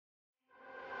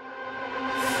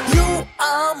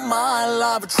are my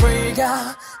love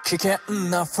trigger 危険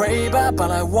なフレーバー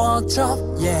But I want you,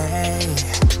 yeah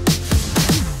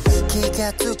気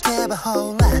がつけば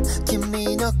ほら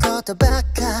君のことばっ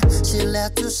か知ら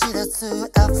ず知らず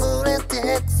溢れ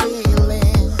てく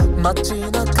feeling 街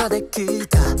中で聞い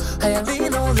た流行り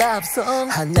のラブソン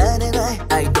グ離れない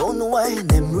I don't know why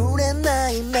眠れな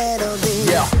いメロディ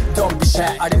ー Yeah, don't be shy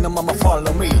ありのまま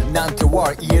follow me なんて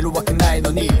word 言えるわけない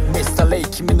のに Mr. Ray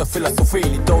君のフィロソフィ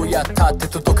ーにどうやったって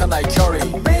届かない距離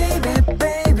Baby,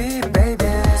 baby, baby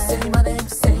Say my name,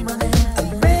 say my name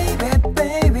Baby,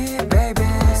 baby, baby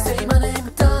Say my name,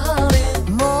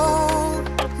 darling も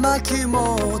う巻き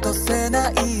戻せ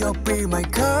ないよ Be my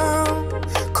girl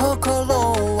心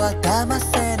は騙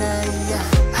せないや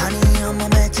Honey, I'ma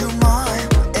make you mine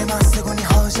今すぐに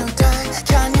hold you tight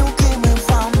Can you give me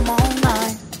one more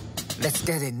night Let's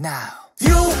get it now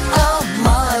You are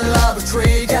my love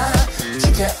trigger 危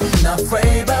険なフ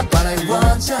レーバー But I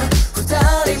want you 二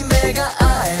人目が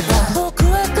合えば僕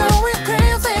は going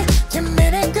crazy 君に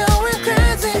going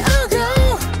crazy I'll go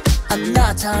あ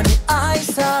なたに愛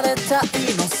された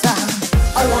いのさ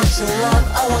I want your love,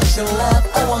 I want your love,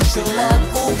 I want your love,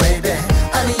 oh baby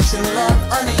I need your love,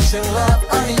 I need your love,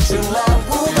 I need your love,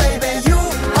 oh baby You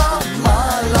are my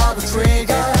love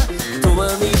trigger 永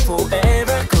遠に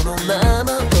forever このまま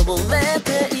溺れ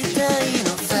ていたいの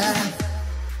さ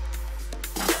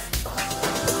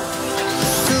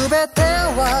全て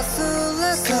忘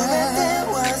れて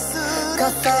重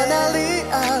なり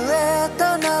合え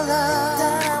たなら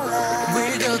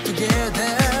We go together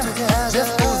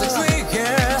Just pull the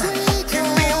trigger 君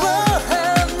を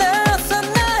離さな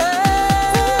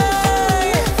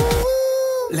い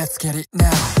Let's get it now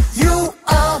You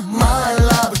are my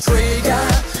love trigger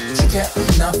危険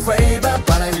なフレーバー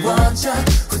But I want you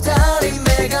二人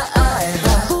目が合えば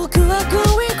僕は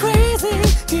going crazy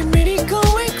君に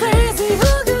going crazy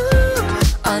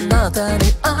あなたに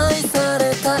愛さ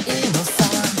れたいのさ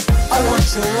I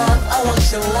want your love, I want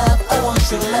your love, I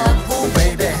want your love, oh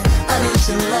baby I need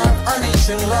your love, I need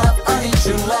your love, I need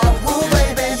your love, oh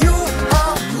baby You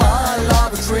are my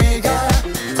love trigger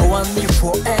永遠に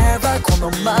forever こ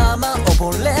のまま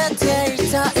溺れてい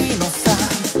たいのさ